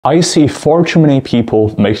I see far too many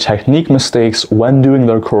people make technique mistakes when doing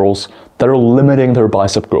their curls that are limiting their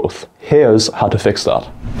bicep growth. Here's how to fix that.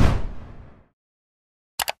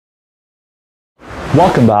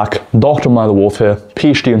 Welcome back, Dr. Milo Wolf here,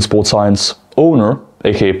 PhD in sports science, owner,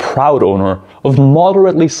 aka proud owner, of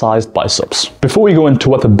moderately sized biceps. Before we go into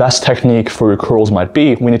what the best technique for your curls might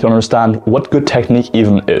be, we need to understand what good technique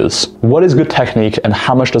even is. What is good technique and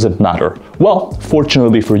how much does it matter? Well,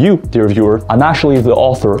 fortunately for you, dear viewer, I'm actually the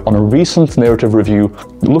author on a recent narrative review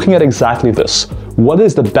looking at exactly this. What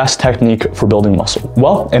is the best technique for building muscle?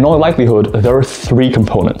 Well, in all likelihood, there are three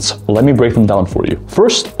components. Let me break them down for you.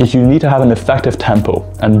 First, you need to have an effective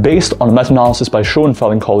tempo, and based on a meta-analysis by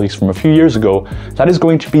Schoenfeld and colleagues from a few years ago, that is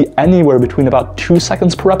going to be anywhere between about 2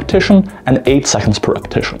 seconds per repetition and 8 seconds per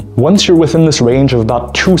repetition. Once you're within this range of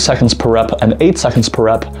about 2 seconds per rep and 8 seconds per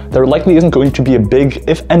rep, there likely isn't going to be a big,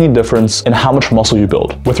 if any, difference in how much muscle you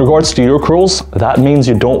build. With regards to your curls, that means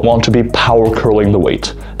you don't want to be power curling the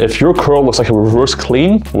weight. If your curl looks like a reverse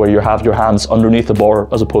clean, where you have your hands underneath the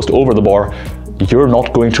bar as opposed to over the bar, you're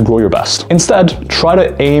not going to grow your best. Instead, try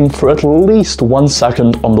to aim for at least 1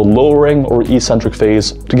 second on the lowering or eccentric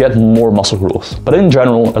phase to get more muscle growth. But in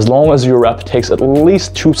general, as long as your rep takes at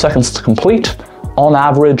least 2 seconds to complete, on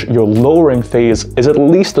average, your lowering phase is at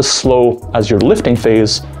least as slow as your lifting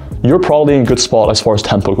phase, you're probably in a good spot as far as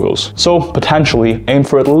tempo goes. So potentially aim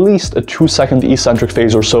for at least a 2-second eccentric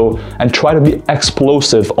phase or so and try to be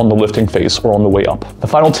explosive on the lifting phase or on the way up. The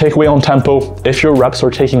final takeaway on tempo, if your reps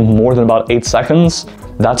are taking more than about 8 seconds,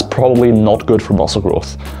 that's probably not good for muscle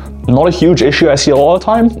growth. Not a huge issue I see a lot of the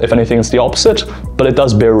time, if anything it's the opposite, but it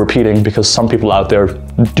does bear repeating because some people out there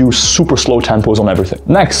do super slow tempos on everything.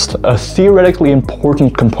 Next, a theoretically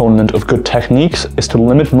important component of good techniques is to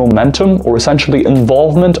limit momentum or essentially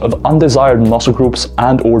involvement of undesired muscle groups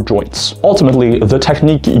and or joints. Ultimately, the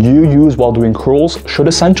technique you use while doing curls should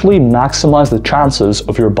essentially maximize the chances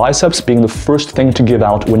of your biceps being the first thing to give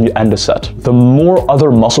out when you end a set. The more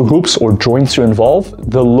other muscle groups or joints you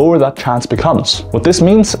involve, the lower that chance becomes. What this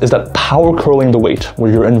means is that power curling the weight,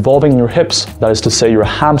 where you're involving your hips, that is to say your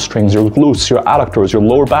hamstrings, your glutes, your adductors, your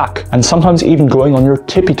lower back, and sometimes even going on your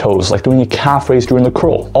tippy toes, like doing a calf raise during the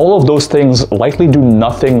curl. All of those things likely do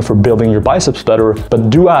nothing for building your biceps better, but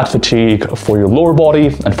do add fatigue for your lower body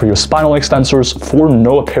and for your spinal extensors for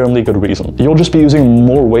no apparently good reason. You'll just be using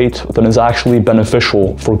more weight than is actually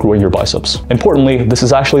beneficial for growing your biceps. Importantly, this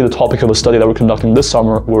is actually the topic of a study that we're conducting this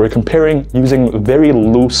summer, where we're comparing using very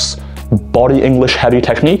loose body English heavy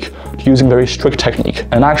technique to using very strict technique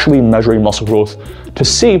and actually measuring muscle growth to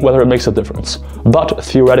see whether it makes a difference. But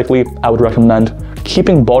theoretically, I would recommend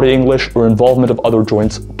keeping body English or involvement of other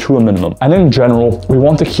joints to a minimum. And in general, we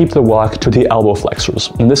want to keep the whack to the elbow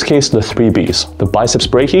flexors. In this case, the 3 Bs, the biceps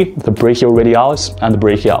brachii, the brachioradialis, and the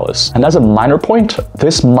brachialis. And as a minor point,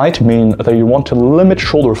 this might mean that you want to limit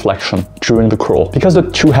shoulder flexion during the curl. Because the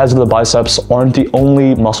 2 heads of the biceps aren't the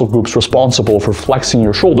only muscle groups responsible for flexing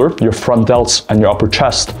your shoulder, your front delts and your upper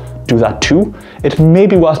chest do that too, it may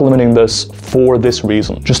be worth limiting this for this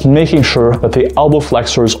reason. Just making sure that the elbow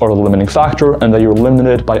flexors are the limiting factor and that you're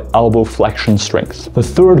limited by elbow flexion strength. The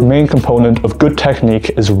third main component of good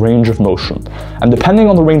technique is range of motion. And depending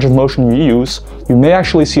on the range of motion you use, you may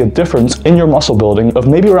actually see a difference in your muscle building of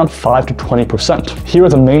maybe around 5 to 20%. Here are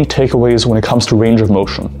the main takeaways when it comes to range of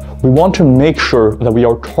motion. We want to make sure that we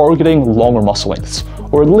are targeting longer muscle lengths,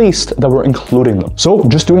 or at least that we're including them. So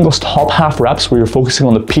just doing those top half reps where you're focusing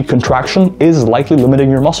on the peak contraction is likely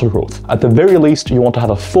limiting your muscle growth. At the very least, you want to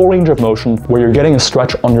have a full range of motion where you're getting a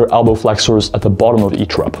stretch on your elbow flexors at the bottom of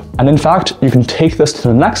each rep. And in fact, you can take this to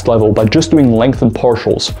the next level by just doing lengthened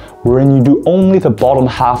partials, wherein you do only the bottom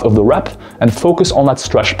half of the rep and focus on that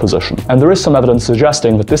stretched position. And there is some evidence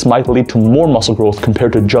suggesting that this might lead to more muscle growth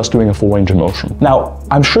compared to just doing a full range of motion. Now,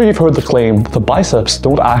 I'm sure you've heard the claim that the biceps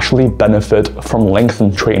don't actually benefit from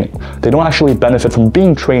lengthened training. They don't actually benefit from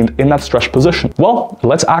being trained in that stretched position. Well,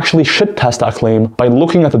 let's actually shit test that claim by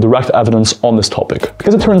looking at the direct evidence on this topic.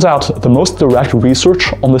 Because it turns out the most direct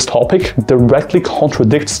research on this topic directly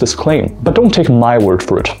contradicts this claim. But don't take my word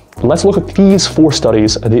for it. Let's look at these 4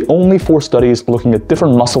 studies, the only 4 studies looking at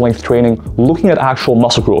different muscle length training, looking at actual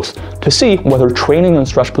muscle growth, to see whether training in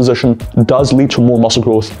stretch position does lead to more muscle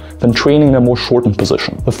growth than training in a more shortened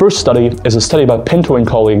position. The first study is a study by Pinto and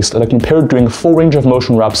colleagues that compared doing full range of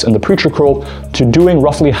motion reps in the preacher curl to doing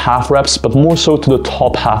roughly half reps, but more so to the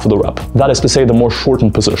top half of the rep. That is to say, the more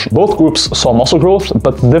shortened position. Both groups saw muscle growth,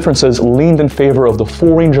 but the differences leaned in favor of the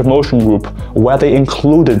full range of motion group, where they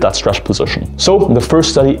included that stretch position. So the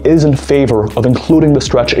first study is in favor of including the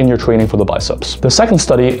stretch in your training for the biceps. The second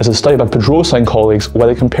study is a study by Pedrosa and colleagues where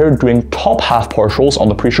they compared doing top half partials on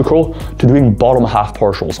the preacher curl to doing bottom half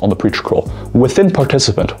partials on the preacher curl within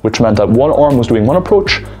participant, which meant that one arm was doing one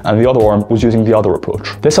approach and the other arm was using the other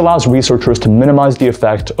approach. This allows researchers to minimize the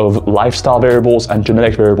effect of lifestyle variables and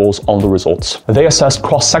genetic variables on the results. They assessed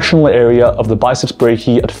cross-sectional area of the biceps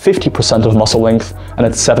brachii at 50% of muscle length and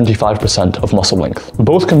at 75% of muscle length.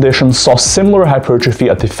 Both conditions saw similar hypertrophy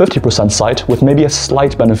at the 50% site, with maybe a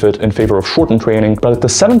slight benefit in favor of shortened training, but at the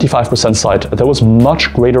 75% site, there was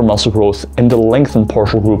much greater muscle growth in the lengthened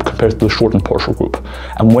partial group compared to the shortened partial group.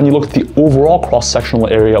 And when you look at the overall cross-sectional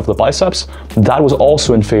area of the biceps, that was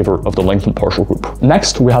also in favor of the lengthened partial group.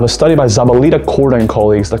 Next, we have a study by Zabalita, Korda and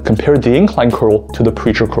colleagues that compared the incline curl to the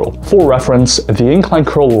preacher curl. For reference, the incline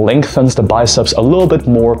curl lengthens the biceps a little bit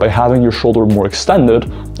more by having your shoulder more extended,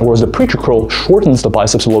 whereas the preacher curl shortens the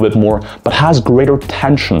biceps a little bit more, but has greater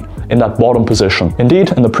tension in that bottom position.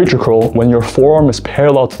 Indeed, in the preacher curl, when your forearm is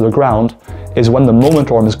parallel to the ground, is when the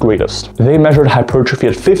moment arm is greatest. They measured hypertrophy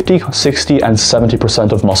at 50, 60, and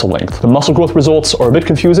 70% of muscle length. The muscle growth results are a bit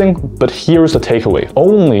confusing, but here's the takeaway.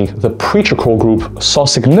 Only the preacher curl group saw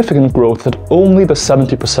significant growth at only the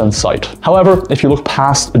 70% site. However, if you look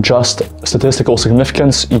past just statistical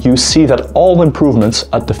significance, you see that all improvements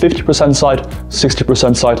at the 50% site,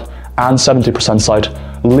 60% site, and 70% site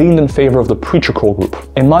leaned in favor of the preacher curl group.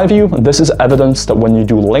 In my view, this is evidence that when you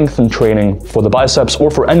do lengthened training for the biceps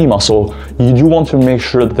or for any muscle, you do want to make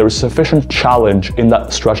sure that there is sufficient challenge in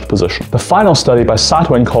that stretched position. The final study by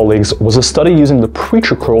Sato and colleagues was a study using the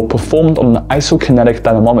preacher curl performed on an isokinetic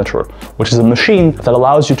dynamometer, which is a machine that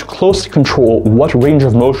allows you to closely control what range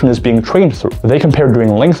of motion is being trained through. They compared doing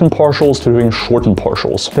lengthened partials to doing shortened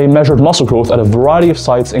partials. They measured muscle growth at a variety of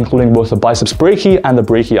sites, including both the biceps brachii and the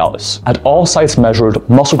brachialis. At all sites measured,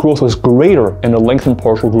 muscle growth was greater in the lengthened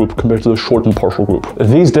partial group compared to the shortened partial group.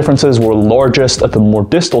 These differences were largest at the more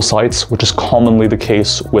distal sites, which is commonly the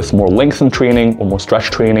case with more lengthened training or more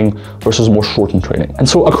stretch training versus more shortened training. And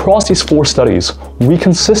so across these 4 studies, we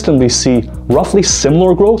consistently see roughly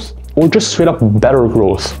similar growth or just straight up better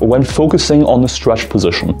growth when focusing on the stretch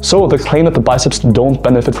position. So the claim that the biceps don't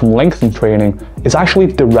benefit from lengthened training is actually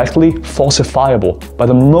directly falsifiable by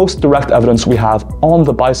the most direct evidence we have on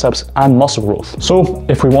the biceps and muscle growth. So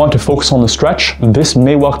if we want to focus on the stretch, this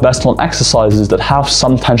may work best on exercises that have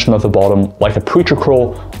some tension at the bottom, like a preacher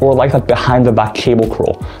curl or like that behind the back cable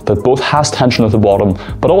curl, that both has tension at the bottom,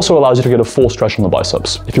 but also allows you to get a full stretch on the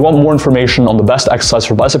biceps. If you want more information on the best exercise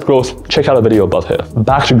for bicep growth, check out a video above here.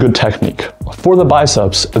 Back to good technique. For the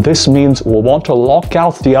biceps, this means we'll want to lock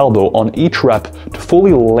out the elbow on each rep to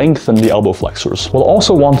fully lengthen the elbow flexors. We'll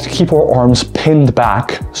also want to keep our arms pinned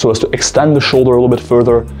back so as to extend the shoulder a little bit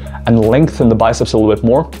further and lengthen the biceps a little bit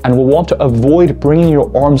more. And we'll want to avoid bringing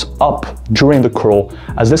your arms up during the curl,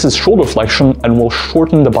 as this is shoulder flexion and will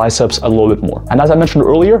shorten the biceps a little bit more. And as I mentioned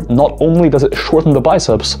earlier, not only does it shorten the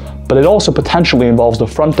biceps, but it also potentially involves the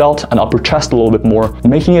front delt and upper chest a little bit more,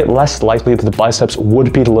 making it less likely that the biceps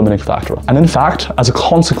would be the limiting factor. And in fact, as a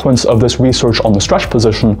consequence of this research on the stretch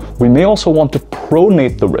position, we may also want to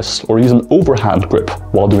pronate the wrist or use an overhand grip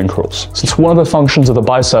while doing curls. Since one of the functions of the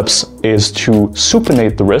biceps is to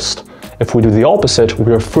supinate the wrist, if we do the opposite,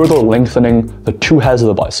 we are further lengthening the 2 heads of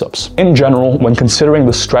the biceps. In general, when considering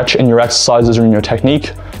the stretch in your exercises or in your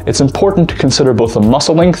technique, it's important to consider both the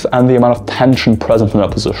muscle length and the amount of tension present in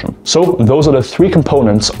that position. So those are the 3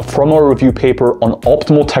 components from our review paper on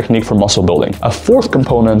optimal technique for muscle building. A 4th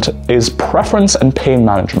component is preference and pain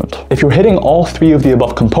management. If you're hitting all 3 of the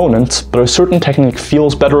above components, but a certain technique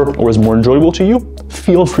feels better or is more enjoyable to you,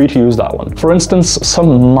 feel free to use that one. For instance,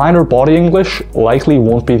 some minor body English likely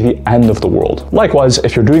won't be the end of the world. Likewise,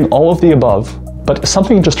 if you're doing all of the above, but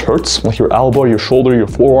something just hurts, like your elbow, your shoulder, your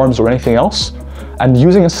forearms, or anything else, and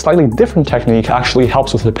using a slightly different technique actually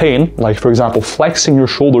helps with the pain, like for example flexing your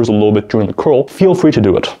shoulders a little bit during the curl, feel free to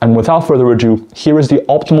do it. And without further ado, here is the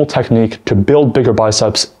optimal technique to build bigger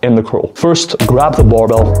biceps in the curl. First, grab the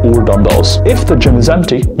barbell or dumbbells. If the gym is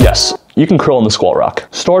empty, yes, you can curl in the squat rack.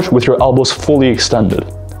 Start with your elbows fully extended.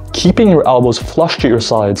 Keeping your elbows flush to your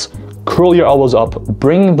sides, curl your elbows up,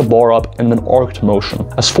 bringing the bar up in an arced motion.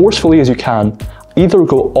 As forcefully as you can, either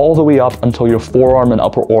go all the way up until your forearm and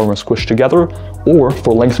upper arm are squished together, or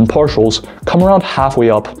for lengthened partials, come around halfway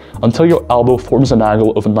up until your elbow forms an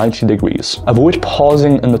angle of 90 degrees. Avoid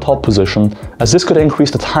pausing in the top position, as this could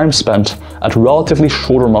increase the time spent at relatively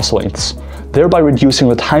shorter muscle lengths. thereby reducing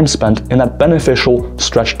the time spent in that beneficial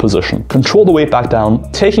stretched position. Control the weight back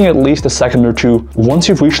down, taking at least a second or two. Once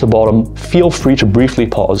you've reached the bottom, feel free to briefly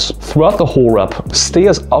pause. Throughout the whole rep, stay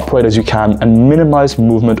as upright as you can and minimize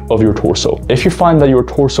movement of your torso. If you find that your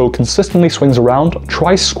torso consistently swings around,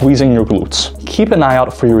 try squeezing your glutes. Keep an eye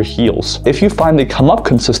out for your heels. If you find they come up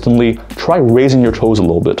consistently, try raising your toes a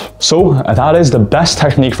little bit. So that is the best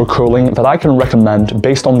technique for curling that I can recommend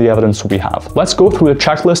based on the evidence we have. Let's go through the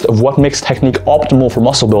checklist of what makes technique optimal for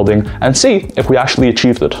muscle building and see if we actually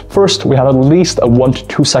achieved it. First, we have at least a 1 to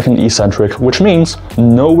 2 second eccentric, which means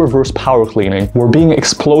no reverse power cleaning. We're being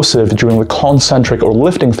explosive during the concentric or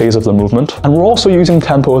lifting phase of the movement, and we're also using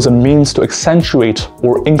tempo as a means to accentuate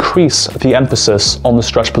or increase the emphasis on the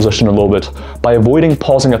stretch position a little bit by avoiding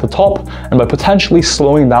pausing at the top and by potentially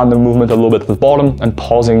slowing down the movement a little bit at the bottom and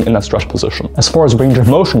pausing in that stretch position. As far as range of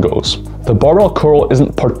motion goes, the barbell curl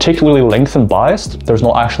isn't particularly lengthen biased. There's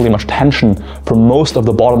not actually much tension for most of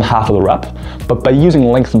the bottom half of the rep, but by using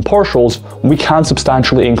lengthened partials, we can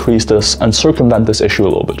substantially increase this and circumvent this issue a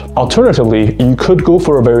little bit. Alternatively, you could go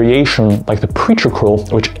for a variation like the preacher curl,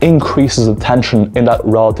 which increases the tension in that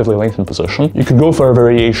relatively lengthened position. You could go for a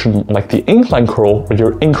variation like the incline curl, where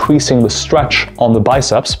you're increasing the stretch on the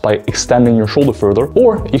biceps by extending your shoulder further,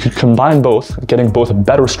 or you could combine both, getting both a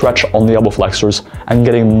better stretch on the elbow flexors and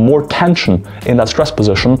getting more tension in that stress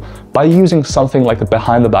position by using something like the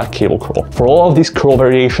behind the back cable curl. For all of these curl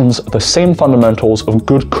variations, the same fundamentals of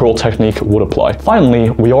good curl technique would apply. Finally,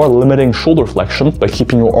 we are limiting shoulder flexion by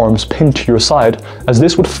keeping your arms pinned to your side, as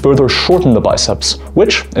this would further shorten the biceps,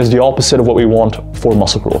 which is the opposite of what we want for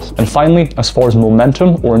muscle growth. And finally, as far as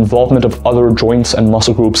momentum or involvement of other joints and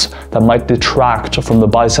muscle groups that might detract from the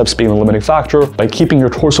biceps being the limiting factor, by keeping your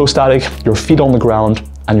torso static, your feet on the ground,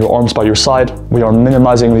 and your arms by your side, we are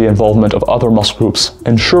minimizing the involvement of other muscle groups,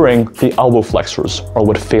 ensuring the elbow flexors are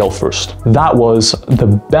what fail first. That was the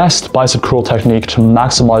best bicep curl technique to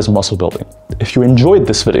maximize muscle building. If you enjoyed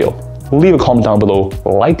this video, leave a comment down below,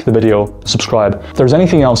 like the video, subscribe. If there's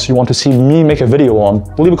anything else you want to see me make a video on,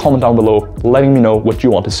 leave a comment down below letting me know what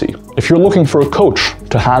you want to see. If you're looking for a coach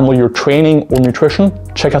to handle your training or nutrition,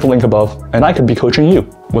 check out the link above and I could be coaching you.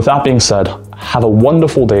 With that being said, have a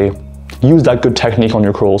wonderful day. Use that good technique on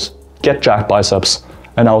your curls, get jacked biceps,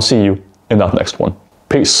 and I'll see you in that next one.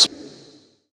 Peace.